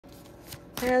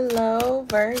Hello,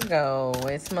 Virgo.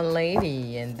 It's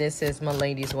Malady, and this is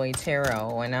Malady's Way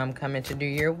Tarot, and I'm coming to do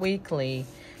your weekly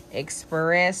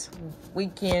express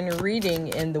weekend reading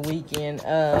in the weekend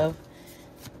of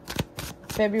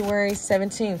February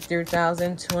 17th,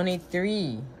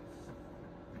 2023.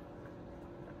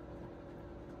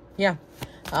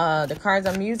 The cards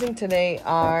I'm using today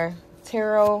are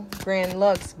Tarot Grand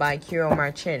Lux by Kiro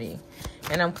Marchetti.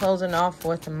 And I'm closing off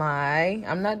with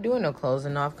I'm not doing no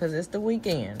closing off because it's the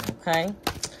weekend, okay?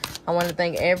 I want to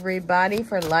thank everybody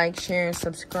for sharing,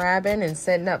 subscribing, and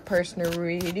setting up personal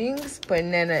readings,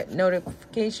 putting in a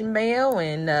notification bell,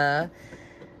 and,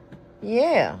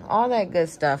 all that good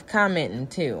stuff. Commenting,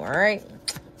 too, all right?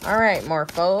 All right,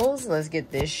 Morphos, let's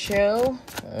get this show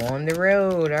on the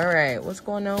road. All right, what's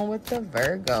going on with the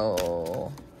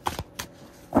Virgo?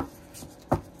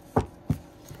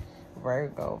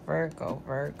 Virgo,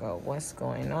 what's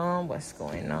going on?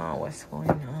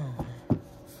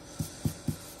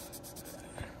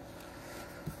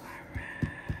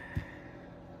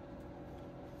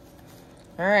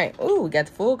 All right. Ooh, we got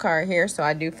the Fool card here, so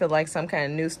I do feel like some kind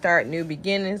of new start, new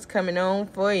beginnings coming on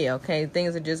for you, okay?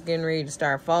 Things are just getting ready to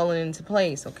start falling into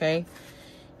place, okay?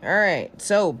 All right,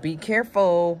 so be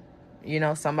careful.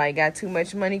 Somebody got too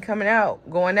much money going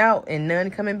out, and none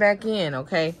coming back in,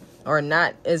 okay? Or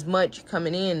not as much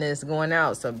coming in as going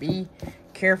out. So be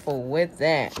careful with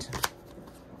that.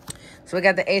 So we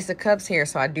got the Ace of Cups here.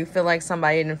 So I do feel like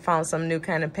somebody done found some new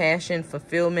kind of passion,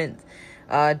 fulfillment,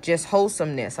 just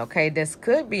wholesomeness. Okay, this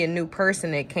could be a new person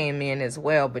that came in as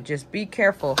well. But just be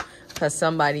careful because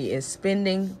somebody is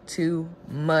spending too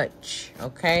much.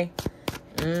 Okay.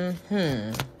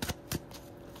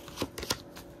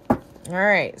 All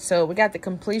right, so we got the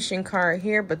completion card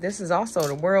here, but this is also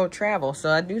the world travel. So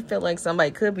I do feel like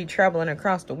somebody could be traveling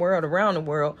across the world, around the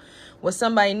world, with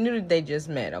somebody new that they just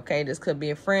met, okay? This could be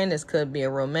a friend. This could be a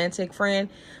romantic friend.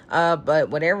 But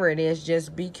whatever it is,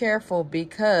 just be careful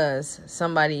because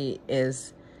somebody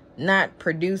is not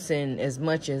producing as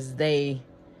much as they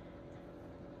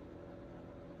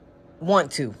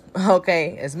want to,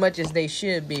 okay, as much as they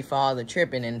should be for all the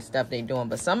tripping and stuff they doing.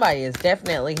 But somebody is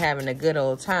definitely having a good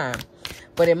old time,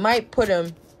 but it might put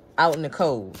them out in the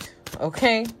cold,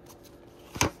 okay?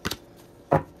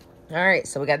 All right,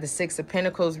 so we got the Six of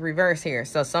Pentacles reverse here.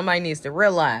 So somebody needs to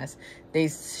realize they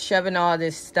shoving all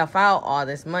this stuff out, all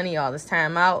this money, all this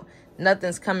time out,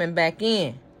 nothing's coming back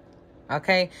in.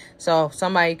 Okay, so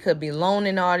somebody could be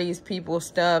loaning all these people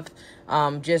stuff.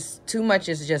 Just too much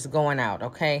is just going out,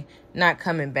 okay? Not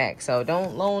coming back. So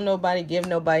don't loan nobody, give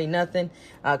nobody nothing,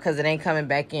 because it ain't coming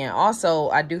back in. Also,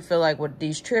 I do feel like with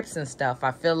these trips and stuff,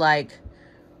 I feel like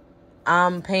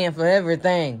I'm paying for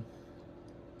everything.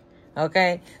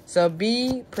 Okay, so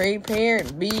be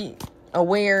prepared, be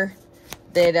aware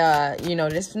that,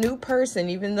 this new person,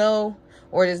 even though,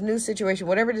 or this new situation,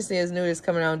 whatever this is new that's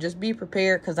coming on, just be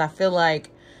prepared because I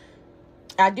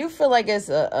do feel like it's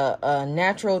a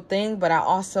natural thing, but I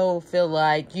also feel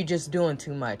like you're just doing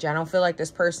too much. I don't feel like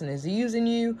this person is using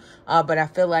you, but I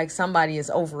feel like somebody is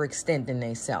overextending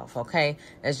themselves, okay?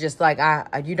 It's just like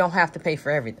you don't have to pay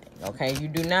for everything, okay? You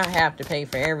do not have to pay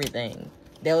for everything.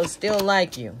 They'll still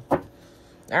like you.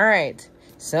 All right,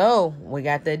 so we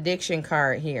got the addiction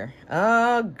card here.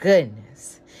 Oh,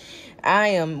 goodness. I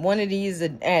am one of these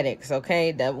addicts,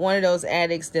 okay? One of those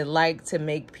addicts that like to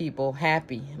make people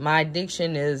happy. My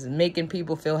addiction is making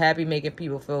people feel happy, making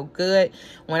people feel good.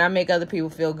 When I make other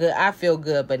people feel good, I feel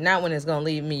good, but not when it's going to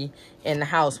leave me in the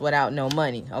house without no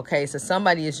money, okay? So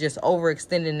somebody is just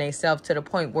overextending themselves to the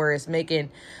point where it's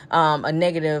making a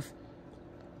negative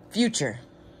future,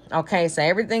 okay? So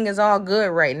everything is all good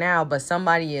right now, but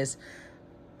somebody is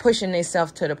pushing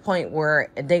themselves to the point where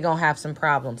they're going to have some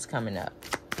problems coming up.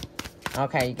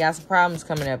 Okay, you got some problems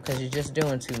coming up because you're just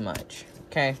doing too much.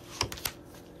 Okay.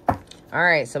 All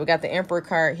right, so we got the Emperor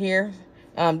card here.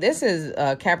 This is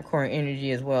Capricorn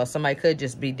energy as well. Somebody could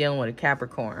just be dealing with a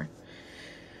Capricorn.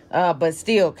 But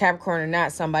still, Capricorn or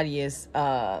not, somebody is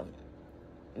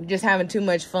just having too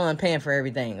much fun paying for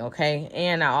everything. Okay.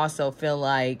 And I also feel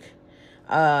like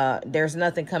there's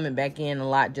nothing coming back in, a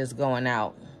lot just going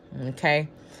out. Okay.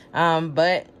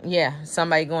 But yeah,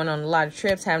 somebody going on a lot of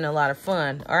trips, having a lot of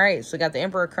fun. All right, so we got the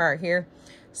Emperor card here.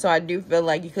 So I do feel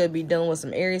like you could be dealing with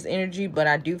some Aries energy, but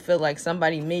I do feel like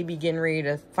somebody may be getting ready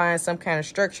to find some kind of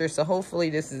structure. So hopefully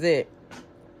this is it.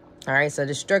 All right, so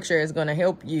the structure is going to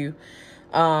help you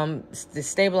to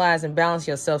stabilize and balance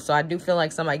yourself. So I do feel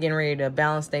like somebody getting ready to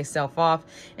balance themselves off.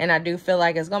 And I do feel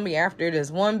like it's going to be after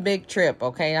this one big trip,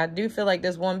 okay? I do feel like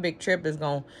this one big trip is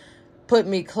going to put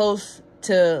me close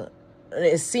to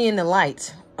seeing the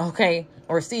light, okay?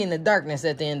 or seeing the darkness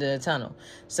at the end of the tunnel.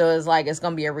 So it's like it's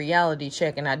going to be a reality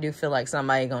check, and I do feel like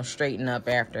somebody going to straighten up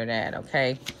after that,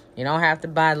 okay? You don't have to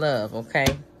buy love, okay?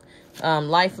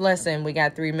 Life lesson, we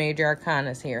got 3 major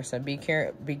arcanas here, so be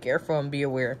careful and be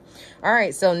aware. All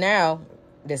right, so now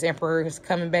this Emperor is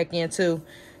coming back in too.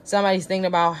 Somebody's thinking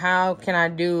about how can I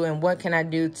do and what can I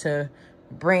do to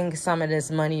bring some of this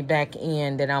money back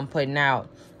in that I'm putting out.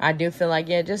 I do feel like,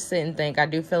 yeah, just sit and think. I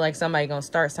do feel like somebody going to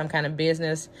start some kind of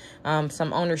business.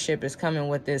 Some ownership is coming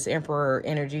with this Emperor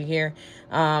energy here.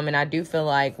 And I do feel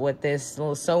like with this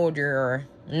little soldier or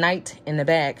knight in the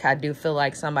back, I do feel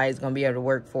like somebody's going to be able to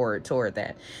work toward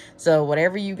that. So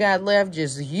whatever you got left,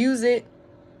 just use it.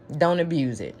 Don't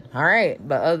abuse it. All right.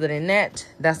 But other than that,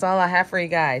 that's all I have for you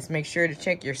guys. Make sure to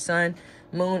check your sun,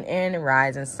 moon, and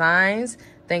rising signs.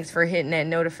 Thanks for hitting that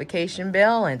notification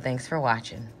bell, and thanks for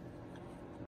watching.